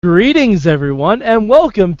Greetings, everyone, and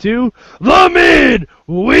welcome to the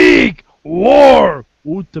Mid-Week War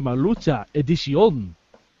Ultima Lucha Edition.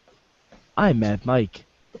 I'm Mad Mike.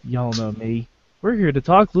 Y'all know me. We're here to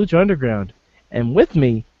talk Lucha Underground. And with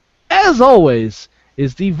me, as always,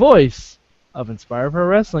 is the voice of Inspire Pro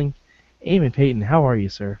Wrestling, Eamon Payton. How are you,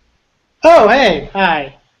 sir? Oh, hey,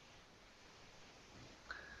 hi.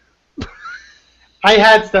 I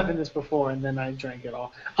had stuff in this before, and then I drank it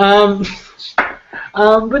all.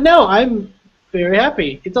 But no, I'm very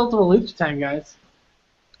happy. It's Ultima Lucha time, guys.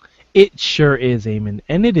 It sure is, Eamon,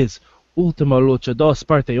 and it is Ultima Lucha 2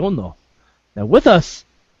 Parte 1. Now, with us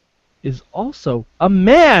is also a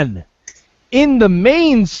man in the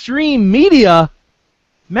mainstream media,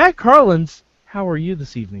 Matt Carlins. How are you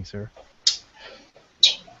this evening, sir?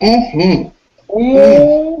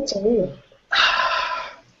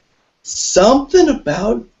 Something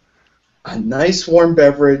about a nice warm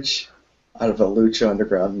beverage out of a Lucha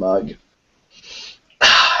Underground mug.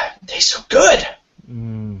 Tastes so good.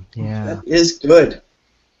 Yeah. That is good.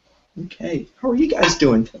 Okay, how are you guys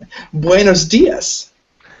doing today? Buenos dias.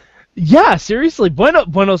 Yeah, seriously.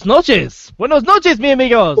 Buenos noches. Buenos noches, mi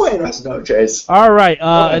amigos. Buenos noches. All right.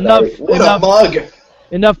 What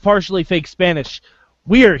Enough partially fake Spanish.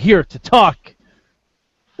 We are here to talk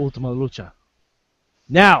Ultima Lucha.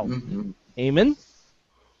 Now, Eamon,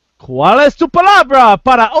 ¿cuál es tu palabra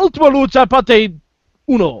para Ultima Lucha Parte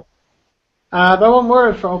 1? My one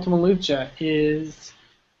word for Ultima Lucha is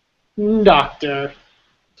Doctor.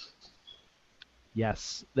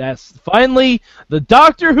 Yes, that's finally the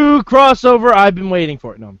Doctor Who crossover I've been waiting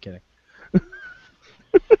for. No, I'm kidding.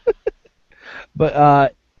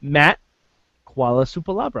 But, Matt, ¿cuál es tu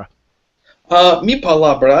palabra? Mi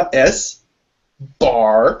palabra es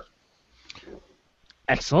bar.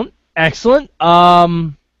 Excellent.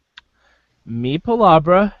 Mi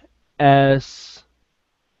palabra es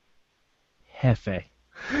jefe.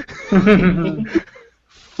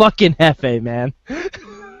 Fucking jefe, man.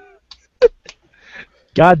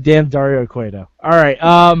 Goddamn Dario Cueto. Alright,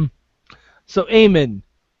 so Eamon,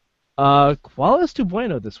 ¿cuál es tu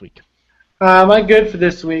bueno this week? My good for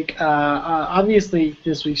this week, obviously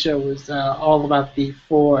this week's show was all about the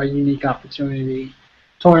 4 Unique Opportunity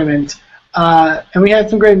tournament, and we had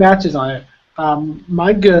some great matches on it.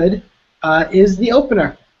 My good is the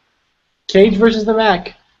opener, Cage versus the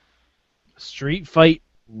Mac. Street Fight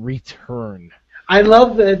Return. I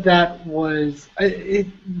love that was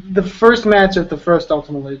the first match of the first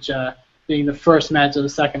Ultima Lucha being the first match of the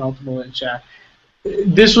second Ultima Lucha.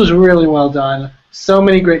 This was really well done. So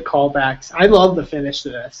many great callbacks. I love the finish to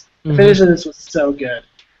this. The finish of this was so good.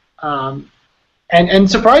 And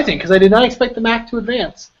surprising, because I did not expect the Mac to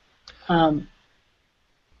advance.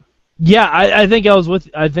 Yeah, I think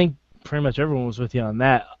pretty much everyone was with you on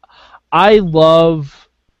that. I love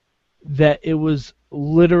that it was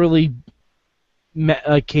literally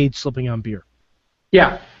Cage slipping on beer.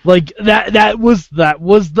 Yeah. Like that was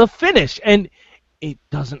the finish, and it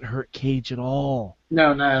doesn't hurt Cage at all.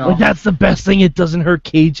 No, not at all. Like that's the best thing. It doesn't hurt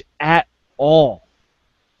Cage at all.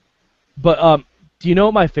 But do you know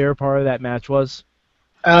what my favorite part of that match was?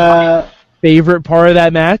 Favorite part of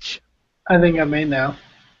that match? I think I may now.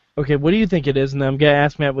 Okay, what do you think it is? And then I'm gonna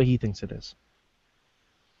ask Matt what he thinks it is.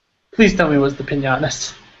 Please tell me it was the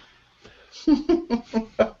pinatas.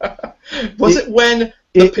 Was it when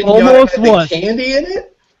the it pinata almost had the was. candy in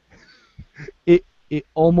it? It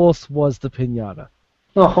almost was the pinata.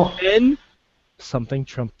 Oh. Then something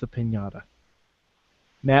trumped the pinata.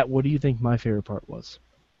 Matt, what do you think my favorite part was?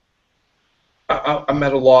 I'm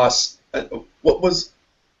at a loss. What was?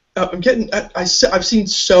 I've seen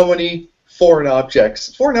so many foreign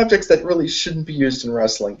objects that really shouldn't be used in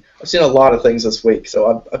wrestling. I've seen a lot of things this week,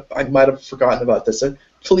 so I might have forgotten about this.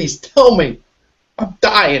 Please tell me. I'm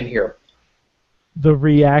dying here. The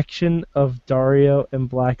reaction of Dario and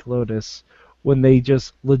Black Lotus when they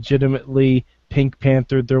just legitimately Pink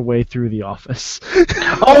Panthered their way through the office.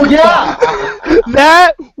 Oh, yeah!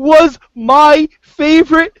 That was my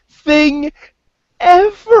favorite thing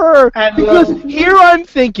ever! And, because here I'm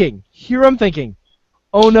thinking,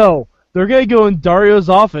 oh no, they're going to go in Dario's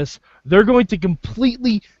office, they're going to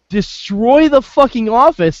completely destroy the fucking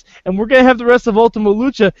office, and we're going to have the rest of Ultima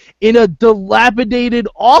Lucha in a dilapidated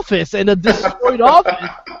office, and a destroyed office.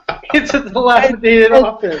 It's a dilapidated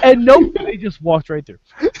office. And nope, they just walked right through.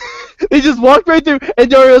 They just walked right through,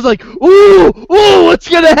 and Dario's like, ooh, what's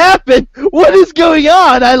going to happen? What is going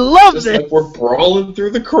on? I love just this. Like we're brawling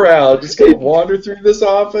through the crowd, just going to wander through this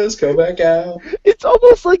office, go back out. It's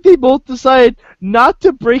almost like they both decided not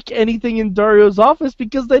to break anything in Dario's office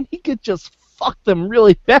because then he could just fuck them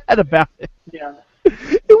really bad about it. Yeah.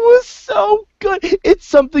 It was so good. It's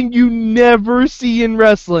something you never see in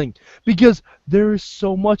wrestling because there is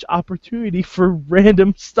so much opportunity for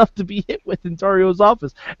random stuff to be hit with in Dario's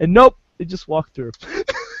office. And nope, they just walked through.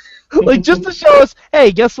 Like, just to show us,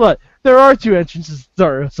 hey, guess what? There are 2 entrances to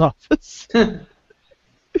Dario's office.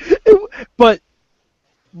 But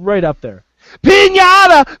right up there.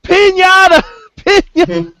 Piñata! Piñata!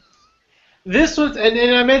 Piñata! This was,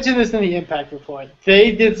 and I mentioned this in the Impact Report.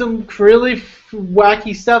 They did some really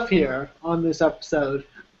wacky stuff here on this episode,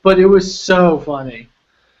 but it was so funny,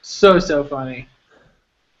 so funny.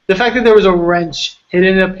 The fact that there was a wrench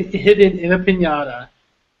hidden in a piñata.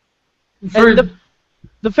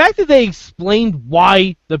 The fact that they explained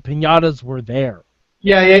why the piñatas were there.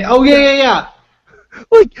 Yeah. Oh yeah.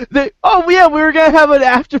 Like, we were gonna have an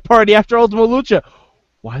after party after Ultima Lucha.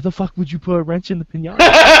 Why the fuck would you put a wrench in the piñata?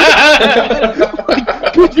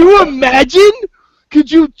 Like, could you imagine?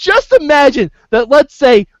 Could you just imagine that, let's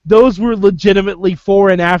say, those were legitimately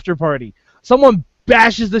for an after party. Someone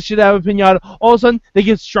bashes the shit out of a piñata, all of a sudden, they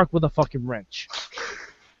get struck with a fucking wrench.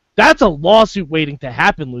 That's a lawsuit waiting to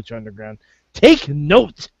happen, Lucha Underground. Take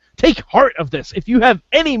note. Take heart of this. If you have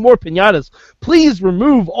any more piñatas, please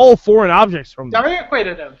remove all foreign objects from them. Dario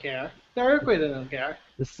Cueto don't care.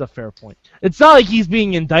 This is a fair point. It's not like he's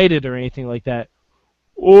being indicted or anything like that.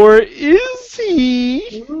 Or is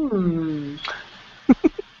he?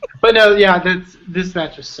 But no, yeah, this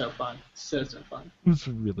match was so fun. So fun. It was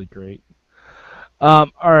really great.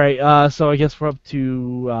 Alright, so I guess we're up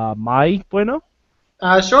to my bueno?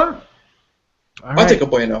 Sure. I'll take a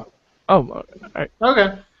bueno. Oh, alright.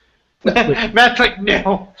 Okay. Matt's like,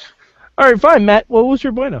 no. Alright, fine, Matt. What was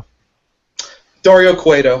your bueno? Dario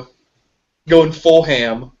Cueto going full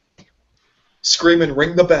ham, screaming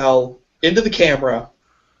 "Ring the bell" into the camera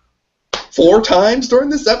 4 times during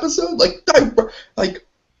this episode. Like,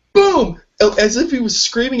 boom! As if he was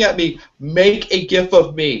screaming at me, "Make a gif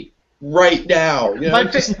of me right now." You know,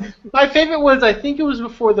 my favorite was, I think it was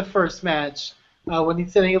before the first match, when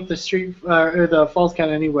he's setting up the street or the Falls Count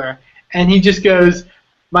Anywhere, and he just goes,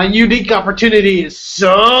 "My unique opportunity is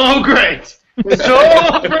so great, it's so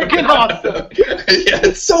freaking awesome." Yeah,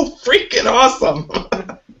 it's so freaking awesome.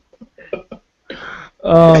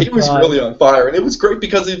 Oh, he was really on fire, and it was great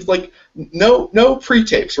because it was like no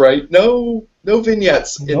pre-tapes, right? No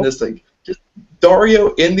vignettes in this thing. Just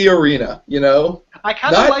Dario in the arena, you know. I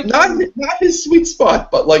kind of like not his sweet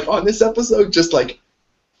spot, but like on this episode, just like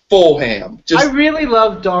full ham. I really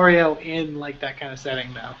love Dario in like that kind of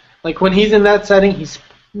setting though. Like when he's in that setting, he's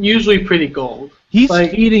usually pretty gold. He's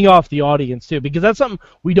feeding off the audience too, because that's something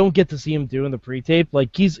we don't get to see him do in the pre-tape.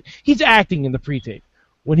 Like he's acting in the pre-tape.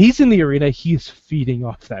 When he's in the arena, he's feeding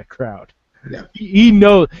off that crowd. Yeah. He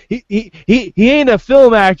knows he ain't a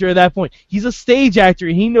film actor at that point. He's a stage actor,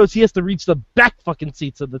 and he knows he has to reach the back fucking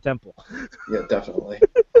seats of the temple. Yeah, definitely.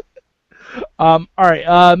 All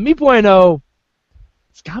right, mi bueno.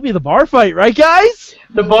 It's gotta be the bar fight, right, guys?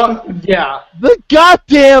 The bar, yeah. The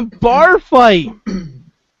goddamn bar fight.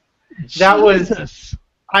 That Jesus.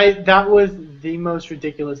 that was the most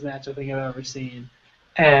ridiculous match I think I've ever seen,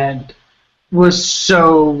 and was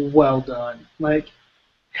so well done. Like,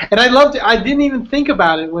 and I loved it. I didn't even think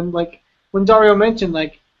about it when Dario mentioned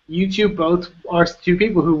like you two both are 2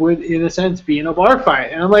 people who would, in a sense, be in a bar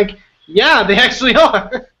fight, and I'm like, yeah, they actually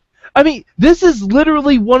are. I mean, this is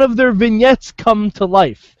literally one of their vignettes come to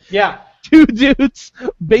life. Yeah. 2 dudes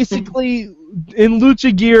basically in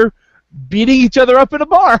lucha gear beating each other up in a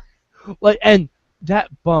bar. Like, and that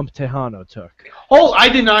bump Tejano took. Oh, I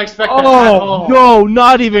did not expect that at all. No,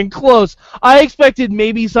 not even close. I expected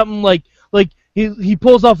maybe something like he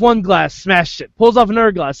pulls off one glass, smashed it. Pulls off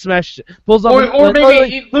another glass, smashed it. Pulls off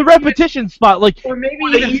maybe the repetition spot, like or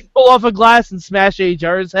maybe he pull off a glass and smash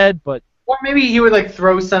AJR's head, but or maybe he would like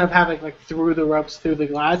throw Son of Havoc like through the ropes through the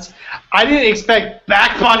glass. I didn't expect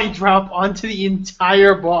back body drop onto the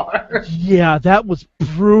entire bar. Yeah, that was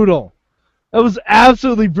brutal. That was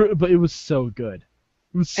absolutely brutal, but it was so good.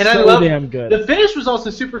 It was damn good. The finish was also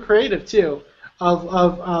super creative too,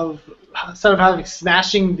 of Son of Havoc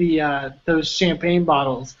smashing the those champagne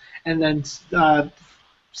bottles and then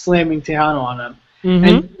slamming Tejano on them. Mm-hmm.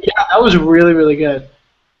 And yeah, that was really, really good.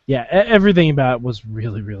 Yeah, everything about it was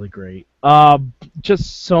really, really great.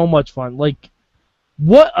 Just so much fun. Like,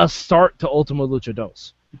 what a start to Ultima Lucha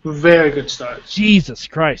 2. Very good start. Jesus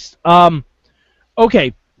Christ.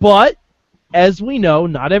 Okay, but as we know,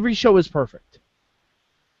 not every show is perfect.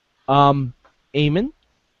 Eamon,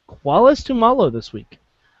 ¿cuál es tu malo this week?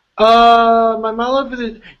 My malo for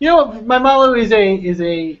the my malo is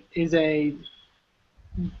a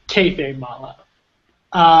kayfabe malo.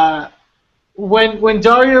 when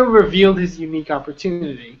Dario revealed his unique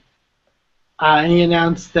opportunity, and he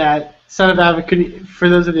announced that Son of Havoc could, for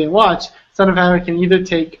those who didn't watch, Son of Havoc can either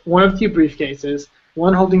take one of two briefcases,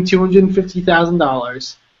 one holding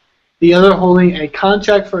 $250,000, the other holding a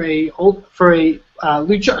contract for a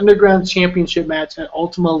Lucha Underground Championship match at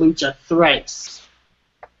Ultima Lucha Thrice.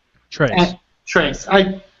 Trace. Trace.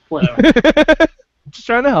 Whatever. Just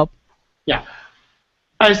trying to help. Yeah.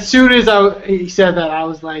 As soon as he said that, I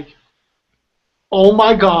was like, oh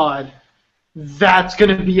my god, that's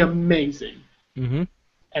going to be amazing. Mm-hmm.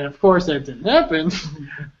 And of course that didn't happen.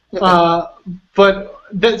 So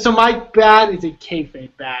my bad is a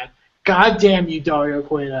kayfabe bad. God damn you, Dario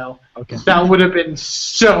Cueto. Okay. That would have been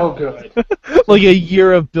so good. Like a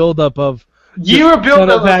year of buildup of Son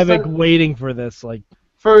of Havoc waiting for this, like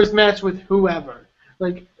first match with whoever.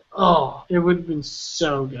 Like, oh, it would have been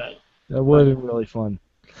so good. That would have been really fun.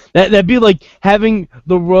 That'd be like having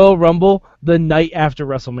the Royal Rumble the night after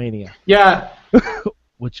WrestleMania. Yeah.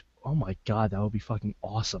 Which, oh my god, that would be fucking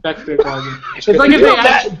awesome. That's good. It's like if they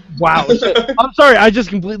actually, wow. I'm sorry, I just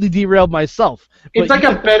completely derailed myself. It's like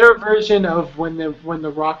a better version of when the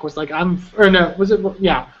Rock was like, when the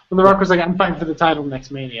Rock was like, I'm fighting for the title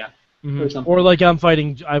next Mania. Mm-hmm. Or something. Or like I want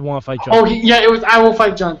to fight John. Oh, it was I will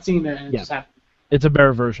fight John Cena, and it just happened. It's a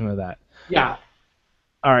better version of that. Yeah.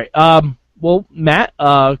 All right. Well, Matt,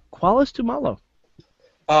 ¿cuál es tu malo?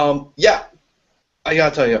 Yeah. I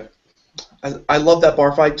gotta tell you, I love that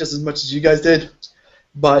bar fight just as much as you guys did,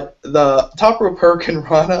 but the top rope Hurricane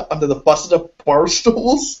Rana under the busted up bar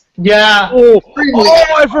stools. Yeah. Oh,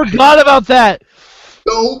 I forgot about that.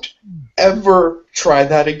 Don't ever try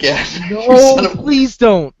that again. No, please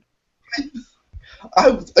don't.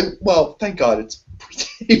 Well, thank God it's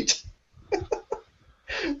pre-taped.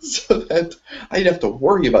 So that I didn't have to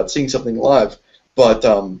worry about seeing something live. But,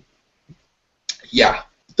 yeah,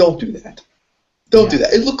 don't do that. Don't do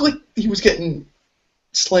that. It looked like he was getting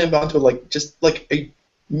slammed onto just like a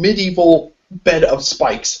medieval bed of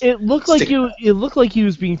spikes. It looked like he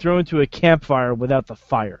was being thrown into a campfire without the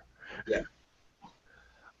fire. Yeah.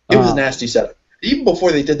 It was a nasty setup. Even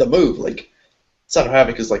before they did the move, Son of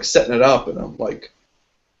Havoc is setting it up, and I'm like,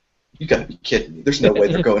 you gotta be kidding me. There's no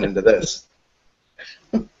way they're going into this.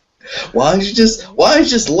 Why don't you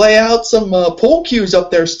just lay out some pole cues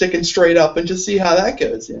up there sticking straight up and just see how that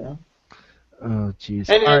goes, you know? Oh, jeez.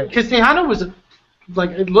 And because Tejano was,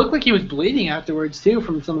 it looked like he was bleeding afterwards, too,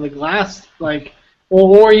 from some of the glass,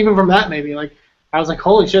 or even from that, maybe. I was like,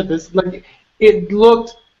 holy shit, this, it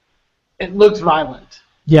looked violent.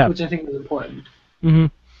 Yeah. Which I think was important. Mm-hmm.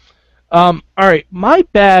 All right, my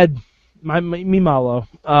bad, mi malo,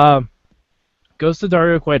 goes to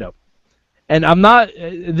Dario Cueto. And I'm not,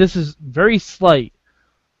 this is very slight,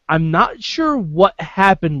 I'm not sure what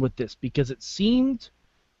happened with this, because it seemed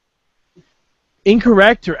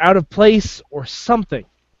incorrect or out of place or something.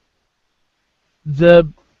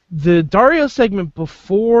 The Dario segment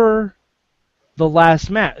before the last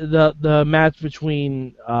match, the match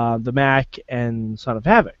between the Mac and Son of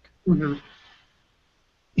Havoc, mm-hmm.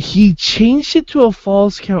 He changed it to a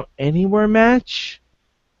Falls Count Anywhere match,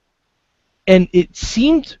 and it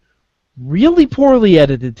seemed really poorly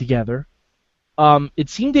edited together. It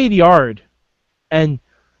seemed ADR'd, and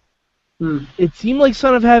it seemed like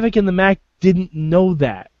Son of Havoc and the Mac didn't know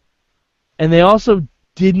that. And they also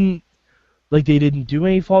didn't do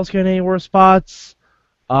any Falls Count Anywhere spots.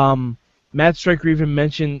 Matt Striker even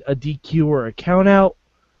mentioned a DQ or a count out.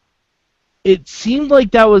 It seemed like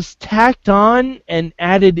that was tacked on and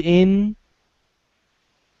added in.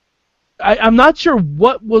 I'm not sure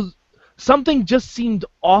what was. Something just seemed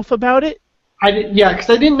off about it. Because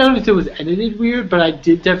I didn't notice it was edited weird, but I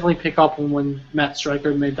did definitely pick up on when Matt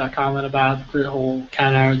Striker made that comment about the whole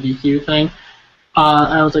count out or DQ thing.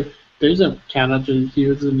 And I was like, there's a count out or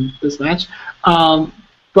DQ in this match.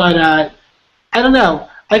 But I don't know.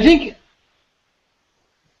 I think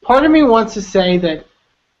part of me wants to say that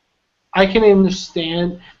I can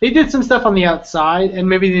understand. They did some stuff on the outside, and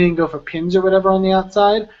maybe they didn't go for pins or whatever on the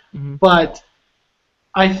outside, but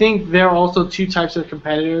I think there are also two types of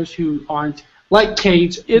competitors who aren't like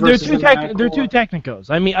Cage. Yeah, they're two technicos.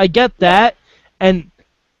 I mean, I get that, and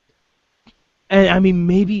I mean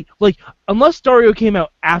maybe unless Dario came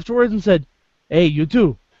out afterwards and said, "Hey, you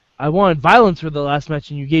two, I wanted violence for the last match,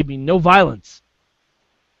 and you gave me no violence.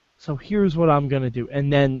 So here's what I'm gonna do,"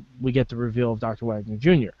 and then we get the reveal of Dr. Wagner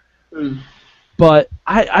Jr. But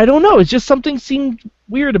I don't know. It's just something seemed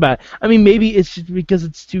weird about it. I mean, maybe it's just because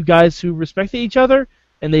it's two guys who respect each other,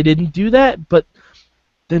 and they didn't do that, but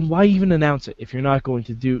then why even announce it if you're not going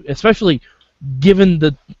to do, especially given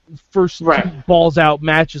the first two balls out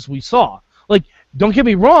matches we saw. Don't get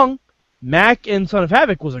me wrong, Mac and Son of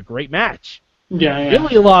Havoc was a great match. Yeah, yeah.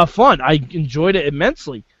 Really a lot of fun. I enjoyed it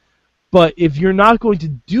immensely. But if you're not going to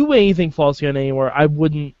do anything Falls Count Anywhere, I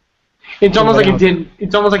wouldn't. It's almost like it didn't.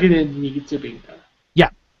 It's almost like it didn't need to be there.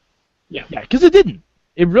 Yeah, because it didn't.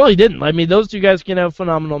 It really didn't. I mean, those two guys can have a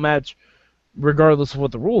phenomenal match, regardless of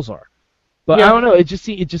what the rules are. But I don't know. It just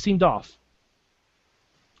seemed off.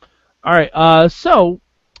 All right. So,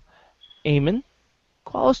 Eamon,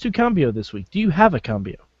 call us to Cambio this week. Do you have a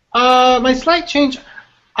Cambio? My slight change.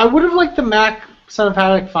 I would have liked the Mac Son of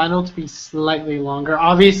Havoc final to be slightly longer.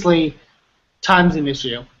 Obviously, time's an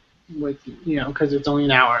issue, because it's only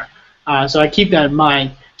an hour. So I keep that in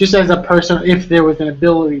mind. Just as a person, if there was an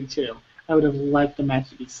ability to, I would have liked the match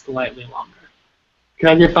to be slightly longer. Because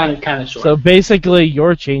I did find it kind of short. So basically,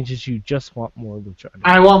 your change is you just want more Lucha.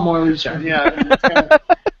 I want more Lucha. Yeah, that's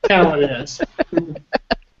kind of what it is.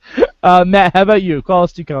 Matt, how about you? Call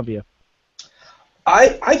us to Cambio.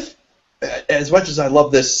 I as much as I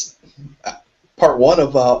love this part one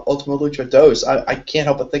of Ultima Lucha 2, I can't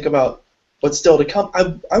help but think about what's still to come.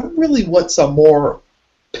 I really want some more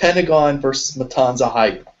Pentagon versus Matanza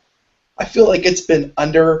hype. I feel like it's been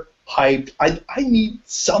underhyped. I need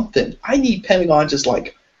something. I need Pentagon just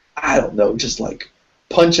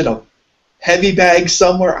punching a heavy bag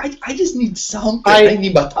somewhere. I just need something. I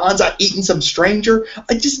need Matanza eating some stranger.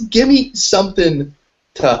 Just give me something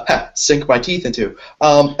to sink my teeth into.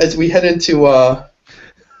 As we head into, I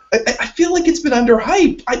feel like it's been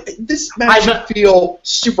underhyped. This match should feel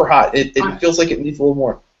super hot. It feels like it needs a little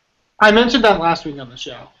more. I mentioned that last week on the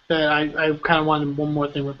show, that I kind of wanted one more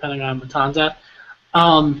thing with Pentagon and Matanza.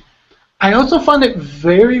 I also found it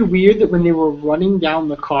very weird that when they were running down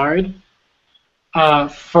the card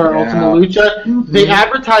for Ultima Lucha, they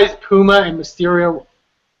advertised Puma and Mysterio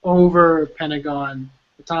over Pentagon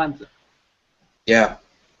Matanza. Yeah.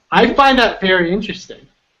 I find that very interesting.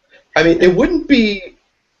 I mean, it wouldn't be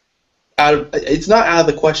it's not out of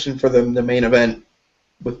the question for the main event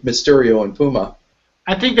with Mysterio and Puma.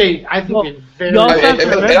 I think they very.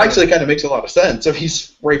 It actually kind of makes a lot of sense if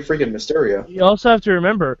he's Ray freaking Mysterio. You also have to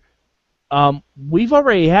remember, we've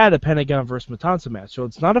already had a Pentagon versus Matanza match, so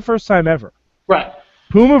it's not a first time ever. Right.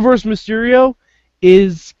 Puma versus Mysterio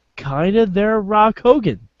is kind of their Rock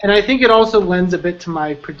Hogan. And I think it also lends a bit to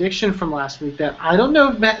my prediction from last week that I don't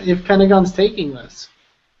know if Pentagon's taking this.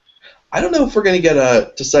 I don't know if we're going to get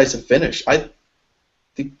a decisive finish. I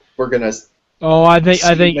think we're going to. Oh, I think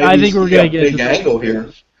we're going to get a big angle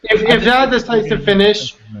here. If not a decisive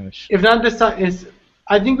finish,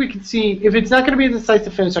 I think we could see, if it's not going to be a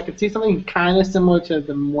decisive finish, I could see something kind of similar to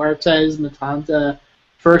the Muertes Matanza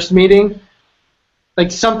first meeting.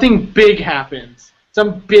 Like something big happens,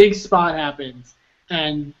 some big spot happens,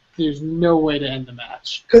 and there's no way to end the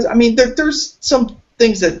match. Because I mean, there's some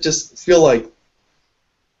things that just feel like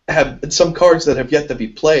have some cards that have yet to be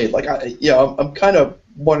played. Like I'm kind of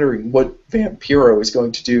wondering what Vampiro is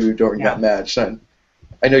going to do during that match. And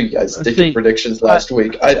I know you guys did your predictions last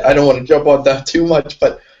week. I don't want to jump on that too much,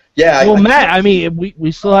 but yeah. Well, Matt, I mean,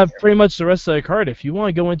 we still have pretty much the rest of the card. If you want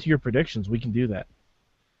to go into your predictions, we can do that.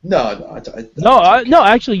 No.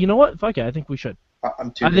 Actually, you know what? Fuck it. I think we should. I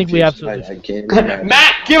think we absolutely. I can't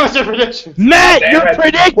Matt, give us your predictions. Matt, you're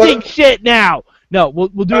predicting shit now. No, we'll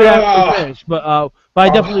do it after we finish. But I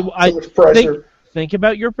definitely think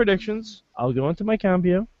about your predictions. I'll go into my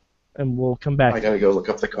Cambio, and we'll come back. I gotta go look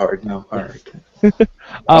up the card now. All right.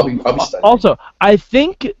 I'll be also, I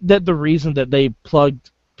think that the reason that they plugged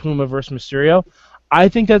Puma versus Mysterio, I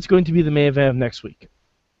think that's going to be the main event of next week.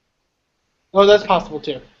 Oh, that's possible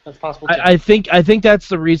too. I think that's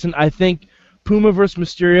the reason. I think Puma versus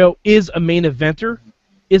Mysterio is a main event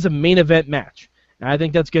match. And I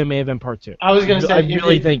think that's going to main event part 2. I was going to say, I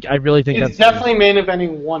really think it's definitely main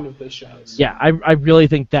eventing one of the shows. Yeah, I really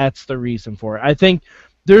think that's the reason for it. I think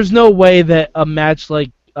there's no way that a match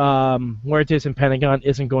like Muertes and Pentagon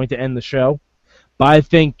isn't going to end the show. But I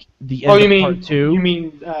think the end of part 2. You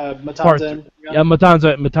mean Matanza? Yeah,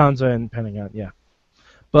 Matanza and Pentagon. Yeah,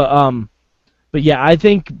 but yeah, I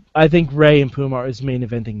think Ray and Puma is main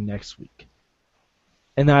eventing next week,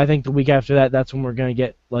 and then I think the week after that, that's when we're going to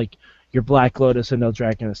get like your Black Lotus and El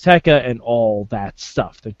Dragon Azteca and all that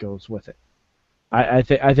stuff that goes with it. I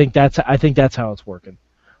think that's how it's working.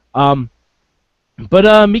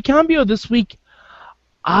 But Mi Cambio this week,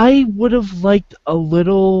 I would have liked a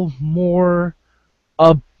little more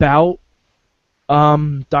about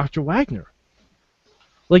Dr. Wagner.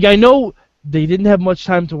 Like, I know they didn't have much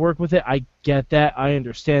time to work with it. I get that. I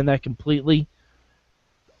understand that completely.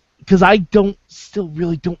 Because I still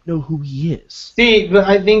really don't know who he is. See, but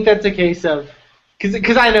I think that's a case of,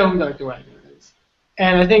 because I know who Dr. Wagner is,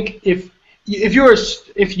 and I think if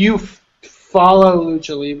you follow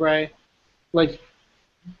Lucha Libre, like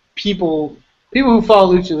people who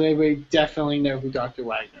follow Lucha Libre definitely know who Dr.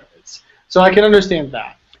 Wagner is. So I can understand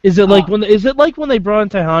that. Is it like when they brought in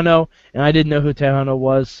Tejano and I didn't know who Tejano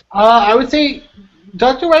was? I would say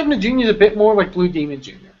Dr. Wagner Jr. is a bit more like Blue Demon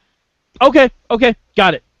Jr. Okay,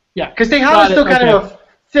 got it. Yeah, because Tejano's still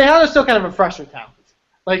kind of a fresher talent.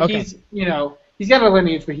 Like he's got a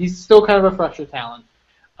lineage, but he's still kind of a fresher talent.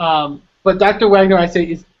 But Dr. Wagner, I say,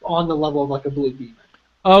 is on the level of like a Blue Demon.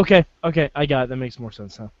 Okay, I got it. That makes more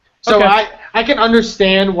sense now. So okay. I can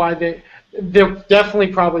understand why they'll definitely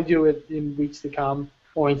probably do it in weeks to come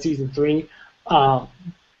or in season 3.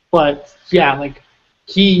 But yeah, like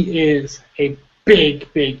he is a big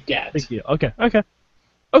get. Big deal. Okay.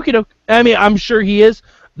 Okie doke. I mean, I'm sure he is.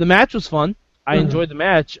 The match was fun. I enjoyed the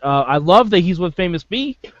match. I love that he's with Famous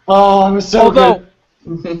B. Oh, it was so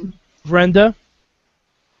good. Brenda,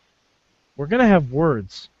 we're gonna have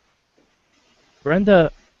words.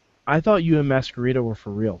 Brenda, I thought you and Masquerita were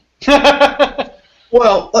for real.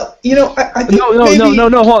 Well, I think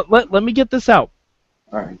No, hold on. Let me get this out.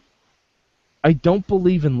 All right. I don't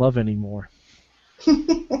believe in love anymore.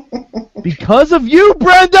 Because of you,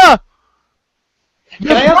 Brenda! You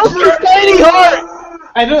broke his tiny heart!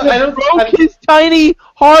 I don't broke his tiny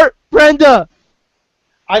heart, Brenda!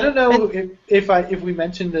 I don't know if we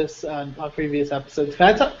mentioned this on previous episodes.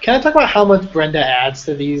 Can I talk about how much Brenda adds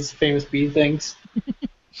to these Famous B things?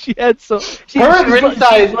 She adds so. She's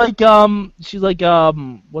like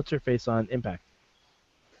what's her face on Impact?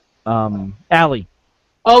 Allie.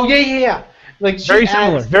 Oh yeah. Like very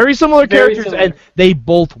similar characters, and they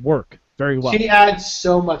both work very well. She adds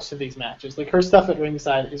so much to these matches. Like her stuff at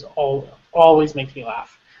ringside is always makes me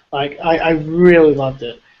laugh. Like I really loved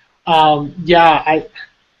it. I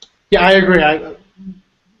agree.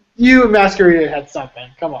 You and Masquerita had something.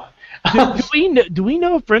 Come on. Do we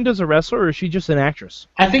know if Brenda's a wrestler or is she just an actress?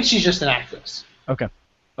 I think she's just an actress. Okay,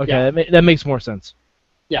 yeah. that makes more sense.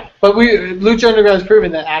 Yeah, but Lucha Underground has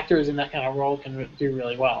proven that actors in that kind of role can do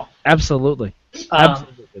really well. Absolutely. I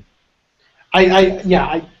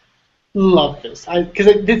love this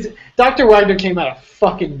because Dr. Wagner came out of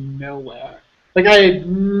fucking nowhere. Like I had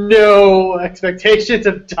no expectations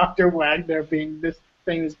of Dr. Wagner being this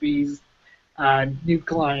Famous B's new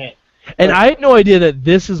client. And I had no idea that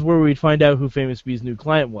this is where we'd find out who Famous B's new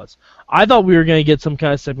client was. I thought we were going to get some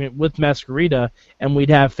kind of segment with Masquerita, and we'd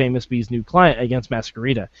have Famous B's new client against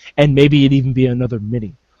Masquerita, and maybe it'd even be another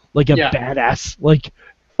mini, like a badass, like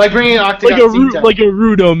bringing Octagon like a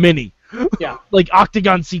Rudo mini, yeah, like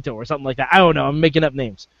Octagon Cito or something like that. I don't know. I'm making up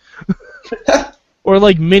names, or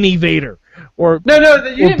like Mini Vader, or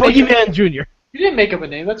Boogeyman Jr. You didn't make up a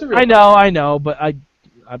name. That's a real. I know, but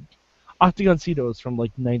Octagon Cito is from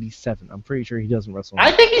like '97. I'm pretty sure he doesn't wrestle.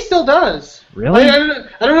 I think he still does. Really? I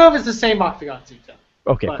don't know if it's the same Octagon Cito.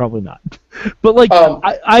 Okay, probably not. But like,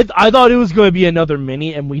 I thought it was going to be another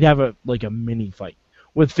mini, and we'd have a mini fight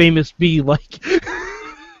with Famous B like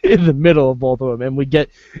in the middle of both of them, and we'd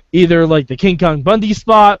get either like the King Kong Bundy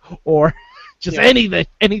spot or just anything.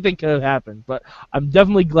 Anything could have happened. But I'm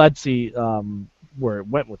definitely glad to see where it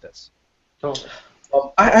went with this. Totally.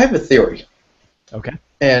 I have a theory. Okay.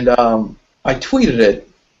 And I tweeted it,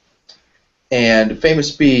 and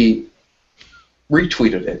Famous B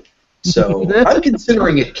retweeted it. So I'm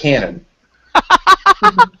considering it canon.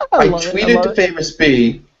 I tweeted to Famous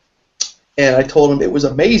B, and I told him it was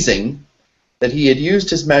amazing that he had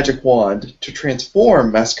used his magic wand to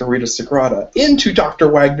transform Masquerita Sagrada into Dr.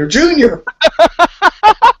 Wagner Jr.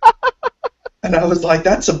 And I was like,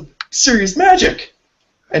 that's some serious magic.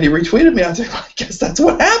 And he retweeted me. I was like, I guess that's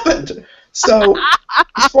what happened. So,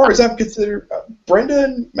 as far as I'm considered, Brenda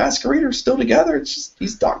and Masquerita are still together. It's just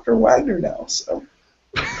he's Dr. Wagner now. So,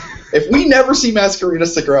 if we never see Masquerita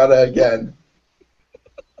Sagrada again,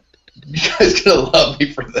 you guys gonna love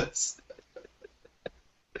me for this.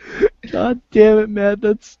 God damn it, man!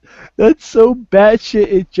 That's so batshit.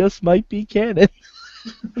 It just might be canon.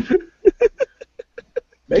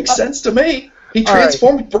 Makes sense to me. He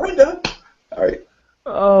transformed Brenda. All right.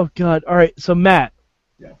 Oh God! All right. So Matt.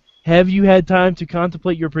 Have you had time to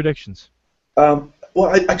contemplate your predictions? Well,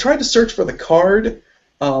 I tried to search for the card,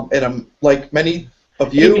 and I'm like many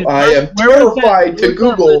of you, I am terrified to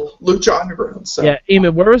Google Lucha Underground. So. Yeah,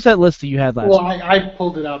 Eamon, where was that list that you had last Well, week? I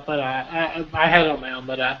pulled it up, but I had it on my own,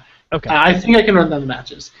 but okay. I think I can run down the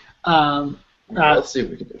matches. Let's see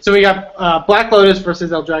what we can do. So we got Black Lotus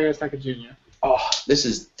versus El Drago Azteca Jr. Oh, this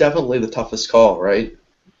is definitely the toughest call, right?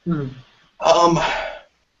 Hmm.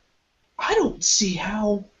 I don't see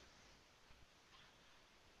how.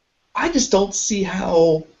 I just don't see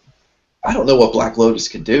how. I don't know what Black Lotus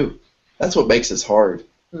can do. That's what makes this hard.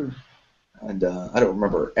 and I don't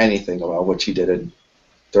remember anything about what she did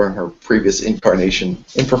during her previous incarnation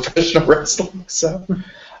in professional wrestling. So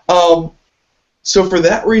for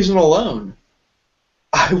that reason alone,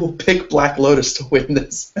 I will pick Black Lotus to win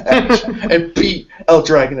this match and beat El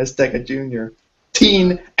Dragon Azteca Jr.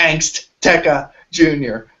 Teen Angst Tekka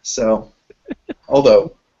Jr. So,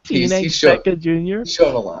 although he's shown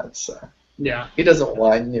a lot, so Yeah. he doesn't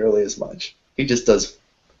whine nearly as much. He just does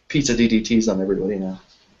pizza DDTs on everybody now.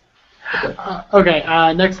 Okay.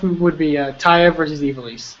 Next would be Taya versus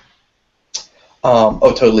Ivelisse.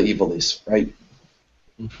 Totally Ivelisse, right?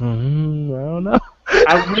 I don't know.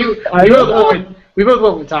 We both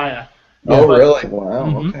went with Taya. Oh, really? Wow.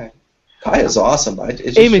 Mm-hmm. Okay. Taya's awesome. It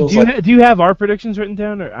just Eamon, feels do you have our predictions written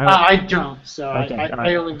down? Or I don't. So Okay,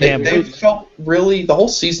 I only they felt really. The whole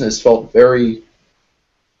season has felt very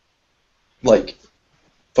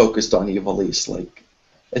focused on Ivelisse. Like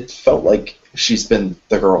it felt like she's been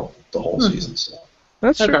the girl the whole season. So.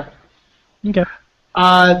 That's true. Okay. Okay.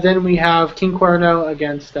 Then we have King Cuerno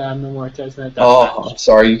against Mil Muertes. I'm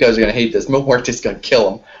sorry, you guys are gonna hate this. Mil Muertes gonna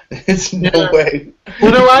kill him. There's no way.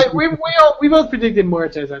 Well, no, we both predicted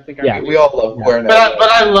Muertes. I think. Yeah, we all love Cuerno. But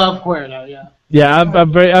I love Cuerno. Yeah. Yeah,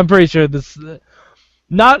 I'm pretty sure this. It's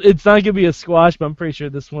not gonna be a squash, but I'm pretty sure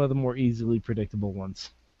this is one of the more easily predictable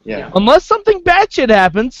ones. Yeah. Unless something batshit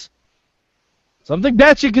happens. Something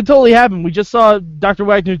batshit could totally happen. We just saw Dr.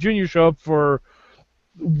 Wagner Jr. show up for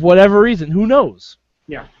whatever reason. Who knows?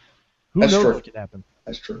 Yeah. Who That's knows true. what could happen?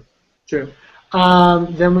 That's true. True.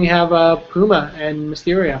 Then we have Puma and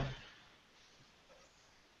Mysterio.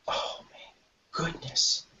 Oh man,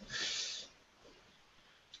 goodness.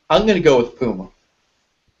 I'm gonna go with Puma.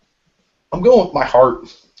 I'm going with my heart.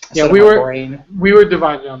 Yeah, instead of my brain. We were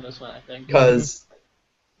divided on this one, I think.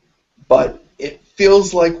 But it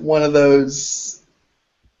feels like one of those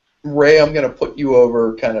Ray, I'm gonna put you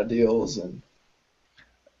over kind of deals, and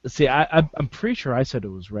See, I'm pretty sure I said it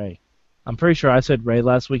was Ray. I'm pretty sure I said Ray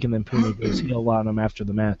last week, and then Puma goes heel on him after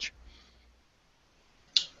the match.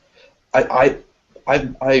 I'm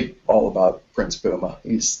all about Prince Puma.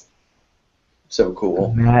 He's so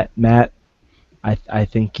cool. Matt, I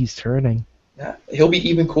think he's turning. Yeah, he'll be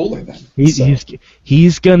even cooler then. He's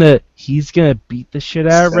gonna beat the shit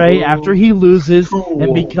out of Ray after he loses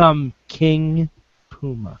and become King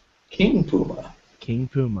Puma. King Puma. King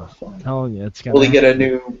Puma. I'm telling you, it's gonna. Will he get a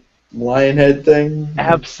new lion head thing?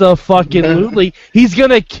 Abso-fucking-lutely. He's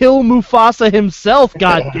gonna kill Mufasa himself.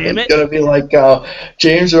 God damn it! It's gonna be like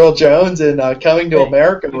James Earl Jones in Coming to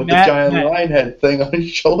America with the giant lion head thing on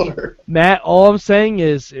his shoulder. Matt, all I'm saying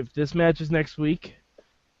is, if this match is next week,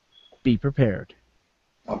 be prepared.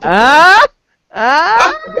 Very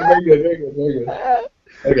good, very good, very good.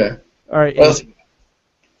 Okay. All right. Well,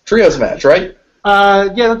 trios match, right?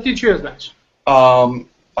 Yeah, let's do trios match. I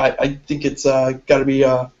think it's got to be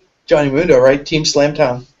Johnny Mundo, right? Team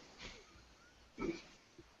Slamtown.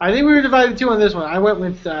 I think we were divided too on this one. I went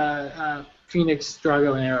with Phoenix,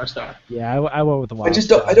 Drago, and Aerostar. Yeah, I went with the Wild.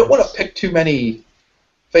 I don't want to pick too many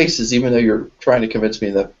faces, even though you're trying to convince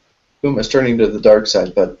me that Puma's turning to the dark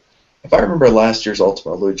side. But if I remember last year's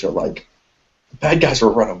Ultima Lucha, like the bad guys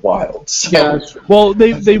were running wild. So Yeah. Well,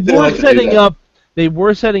 they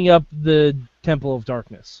were setting up the Temple of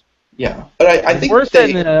Darkness. Yeah, but I think we're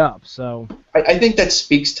setting it up. So I think that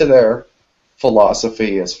speaks to their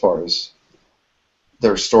philosophy as far as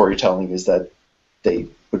their storytelling, is that they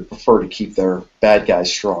would prefer to keep their bad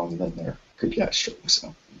guys strong than their good guys strong.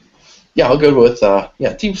 So yeah, I'll go with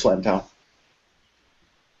Team Slamtown.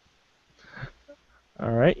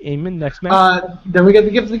 all right, Eamon, next match. Then we get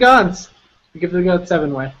the Gift of the Gods. The Gift of the Gods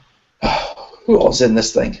 7-way. Who else in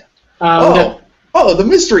this thing? The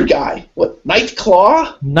mystery guy. What,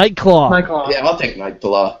 Nightclaw? Nightclaw. Yeah, I'll take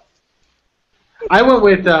Nightclaw. I went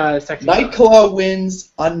with Sexy. Nightclaw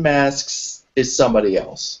wins, unmasks, is somebody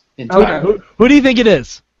else. Okay. Who do you think it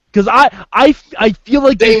is? Because I feel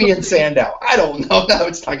like Damien Sandow. I don't know. No,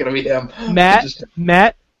 it's not going to be him.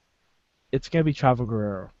 Matt, it's going to be Chavo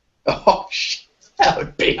Guerrero. Oh, shit. That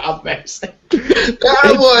would be amazing. It's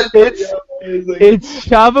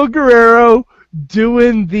Chavo Guerrero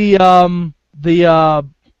doing the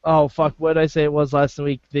what did I say it was last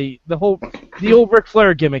week? The old Ric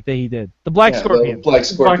Flair gimmick that he did. The Black Scorpion.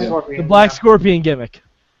 The Black Scorpion gimmick.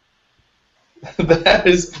 That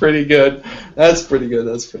is pretty good. That's pretty good.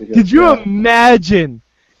 Could you imagine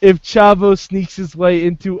if Chavo sneaks his way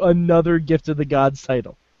into another Gift of the Gods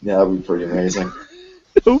title? Yeah, that would be pretty amazing.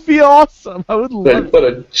 It would be awesome. I would love it. What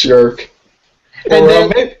a jerk. And then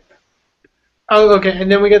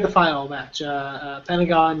we get the final match.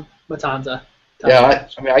 Pentagon, Matanza. Yeah,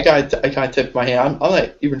 I kind of tipped my hand. I'm not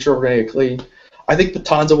even sure we're going to get clean. I think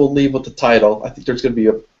Matanza will leave with the title. I think there's going to be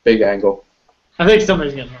a big angle. I think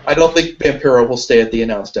somebody's getting hurt. I don't think Vampiro will stay at the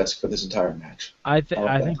announce desk for this entire match. I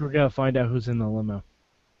think we're gonna find out who's in the limo.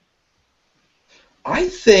 I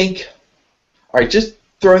think, all right, just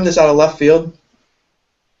throwing this out of left field,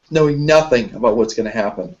 knowing nothing about what's going to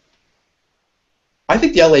happen. I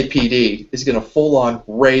think the LAPD is going to full-on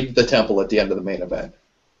raid the temple at the end of the main event.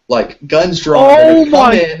 Like, guns drawn, they're going to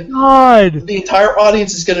come in. God! The entire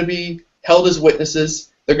audience is going to be held as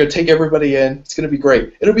witnesses. They're going to take everybody in. It's going to be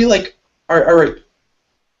great. It'll be like, all right.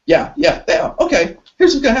 Yeah, okay.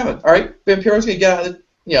 Here's what's going to happen. All right, Vampiro's going to get out of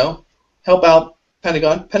the, help out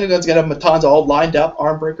Pentagon. Pentagon's going to have Matanza all lined up,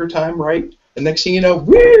 arm breaker time, right? The next thing you know,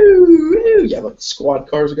 woo! Yeah, like squad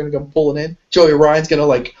cars are going to come pulling in. Joey Ryan's going to,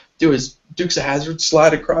 like, do his Dukes of Hazzard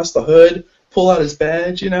slide across the hood, pull out his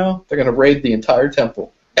badge, They're going to raid the entire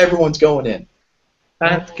temple. Everyone's going in.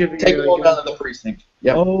 That's gonna be Take really them all good. down to the precinct.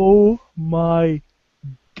 Yep. Oh my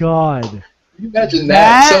God! Can you imagine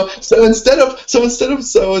that? So instead of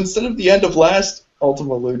the end of last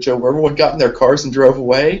Ultima Lucha, where everyone got in their cars and drove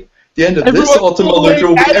away, the end of this Ultima Lucha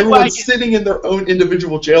will be everyone sitting in their own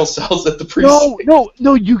individual jail cells at the precinct.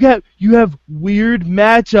 No! You have weird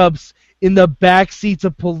matchups in the back seats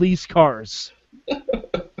of police cars.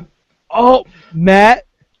 Oh, Matt.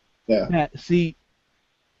 Yeah. Matt, see,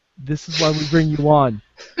 this is why we bring you on.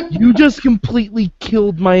 You just completely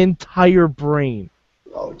killed my entire brain.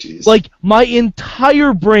 Oh, jeez. Like, my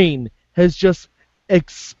entire brain has just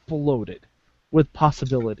exploded with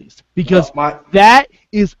possibilities. Because that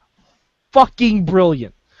is fucking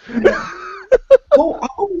brilliant.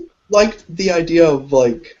 I liked the idea of,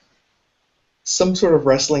 like, some sort of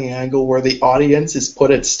wrestling angle where the audience is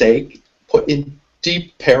put at stake, put in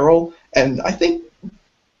deep peril, and I think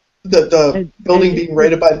the building being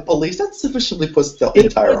raided by the police, that sufficiently puts the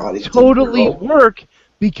entire audience totally in peril. work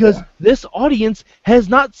because this audience has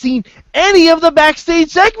not seen any of the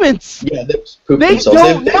backstage segments. Yeah, they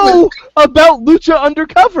don't know about Lucha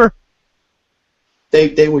Undercover.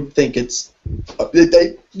 They would think it's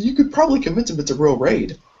you could probably convince them it's a real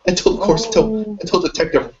raid until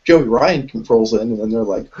Detective Joey Ryan controls it, and then they're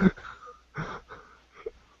like,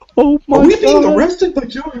 "Oh my God! Are we being arrested by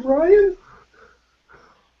Joey Ryan?"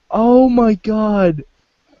 Oh my God!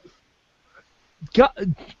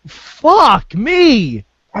 God, fuck me!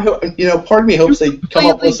 Part of me hopes they come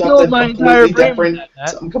up with something completely different,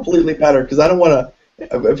 something completely better, because I don't want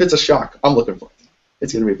to. If it's a shock, I'm looking for it.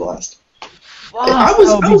 It's going to be a blast. Fuck, I was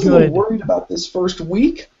a little good. worried about this first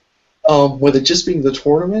week, with it just being the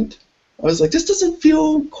tournament. I was like, this doesn't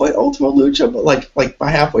feel quite Ultima Lucha, but like by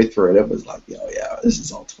halfway through it was like, yeah, this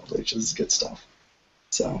is Ultima Lucha. This is good stuff.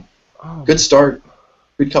 So, good start.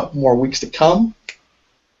 Good couple more weeks to come.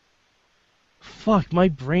 Fuck, my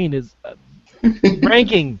brain is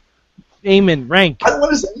ranking. Eamon, rank. I don't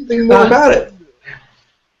want to say anything more about it.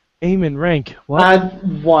 Eamon, rank. What?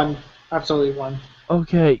 One. Absolutely one.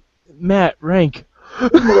 Okay, Matt, rank.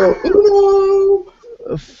 No.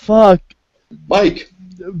 Fuck. Mike,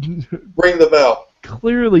 ring the bell.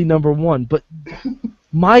 Clearly number one, but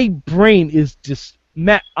my brain is just...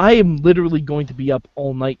 Matt, I am literally going to be up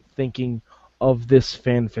all night thinking of this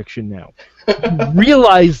fan fiction now.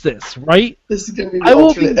 Realize this, right? This is going to be the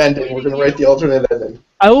alternate ending. We're going to write the alternate ending.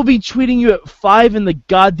 I will be tweeting you at 5 in the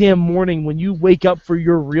goddamn morning when you wake up for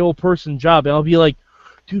your real person job, and I'll be like,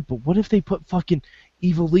 dude, but what if they put fucking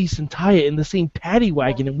Ivelisse and Taya in the same paddy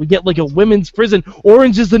wagon and we get like a women's prison,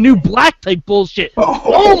 Orange is the New Black type bullshit?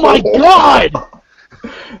 Oh my God!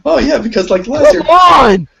 Oh yeah, because like last year... Come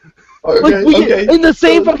on! Okay, like get, in the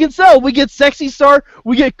same fucking cell, we get Sexy Star,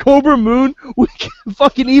 we get Cobra Moon, we get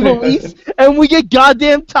fucking Ivelisse, and we get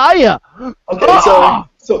goddamn Taya. Okay,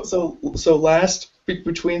 so last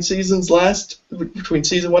between season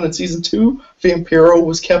 1 and season 2, Vampiro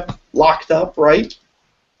was kept locked up, right?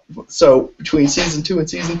 So between season 2 and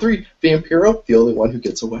season 3, Vampiro, the only one who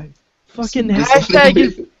gets away. Fucking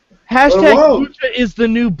hashtag Lucha is the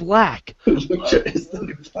new black. Lucha is the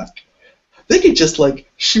new black. They could just like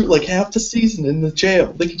shoot like half the season in the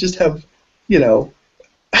jail. They could just have,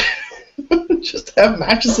 just have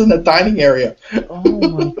matches in the dining area. Oh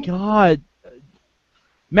my God,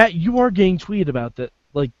 Matt, you are getting tweeted about that,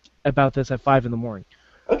 about this at 5 in the morning.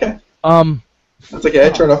 Okay. That's okay. I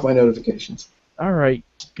turn off my notifications. All right.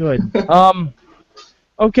 Good.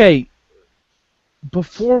 Okay.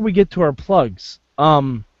 Before we get to our plugs,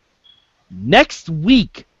 next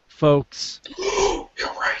week, folks. You're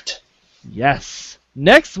right. Yes.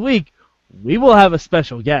 Next week, we will have a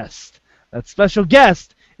special guest. That special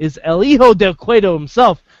guest is El Hijo del Cueto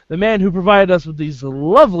himself, the man who provided us with these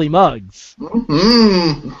lovely mugs.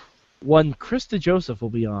 Mm-hmm. One Krista Joseph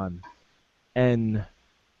will be on. And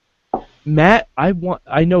Matt, I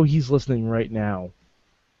know he's listening right now.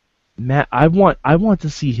 Matt, I want to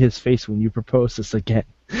see his face when you propose this again.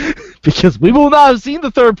 Because we will not have seen the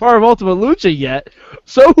third part of Ultimate Lucha yet.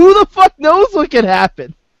 So who the fuck knows what can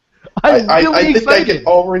happen? I'm really I think excited. I can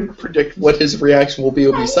already predict what his reaction will be.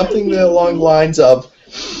 It'll be something along the lines of,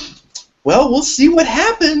 well, we'll see what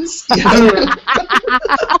happens.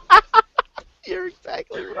 You're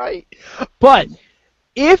exactly right. But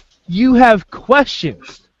if you have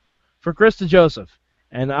questions for Krista Joseph,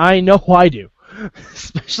 and I know I do,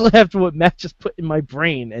 especially after what Matt just put in my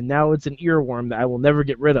brain, and now it's an earworm that I will never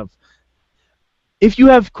get rid of. If you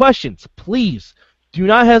have questions, please do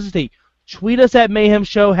not hesitate. Tweet us at Mayhem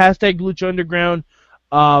Show, hashtag Lucha Underground,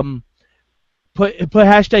 put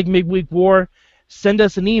hashtag Midweek War, send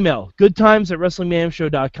us an email,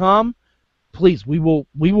 goodtimes@WrestlingMayhemShow.com. Please, we will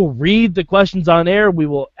read the questions on air. We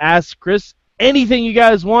will ask Chris anything you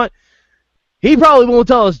guys want. He probably won't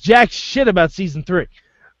tell us jack shit about Season 3.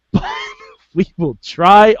 But we will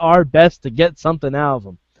try our best to get something out of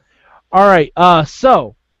him. All right,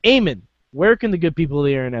 so, Eamon, where can the good people of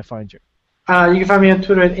the internet find you? You can find me on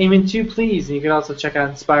Twitter at Eamon2, please. And you can also check out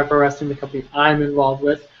Inspire Pro Wrestling, the company I'm involved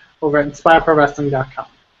with, over at InspireProWrestling.com.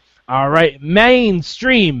 All right,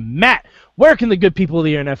 mainstream Matt, where can the good people of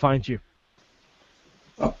the internet find you?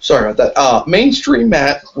 Oh, sorry about that. Mainstream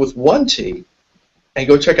Matt with one T. And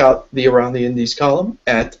go check out the Around the Indies column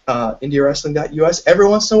at IndieWrestling.us. Every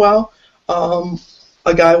once in a while,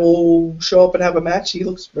 a guy will show up and have a match. He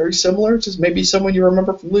looks very similar. It's just maybe someone you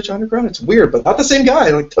remember from Lucha Underground. It's weird, but not the same guy.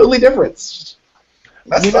 Like, totally different. It's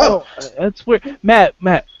messed up. That's weird. Matt,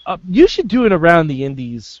 you should do an Around the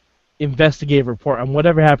Indies investigative report on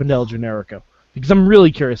whatever happened to El Generico. Because I'm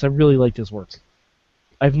really curious. I really like his work.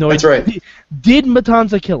 I have no That's idea. right. Did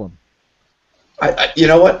Matanza kill him? You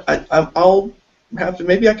know what? I'll have to.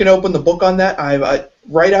 Maybe I can open the book on that.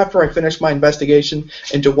 Right after I finish my investigation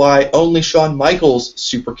into why only Shawn Michaels'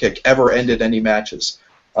 super kick ever ended any matches.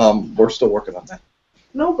 We're still working on that.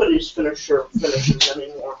 Nobody's finishes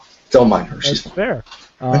anymore. Don't mind her. That's She's fair.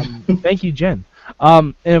 Thank you, Jen.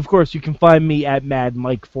 And of course, you can find me at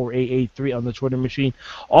MadMike4883 on the Twitter machine.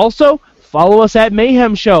 Also, follow us at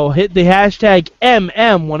Mayhem Show. Hit the hashtag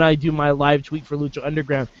MM when I do my live tweet for Lucha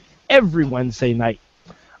Underground every Wednesday night.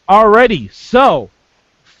 Alrighty, so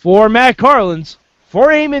for Matt Carlins, for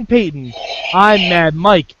Eamon Payton, I'm Mad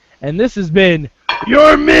Mike, and this has been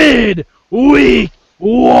your Midweek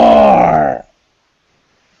War.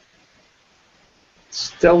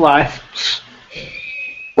 Still live.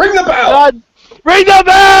 ring the bell. God, ring the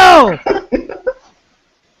bell!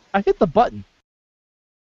 I hit the button.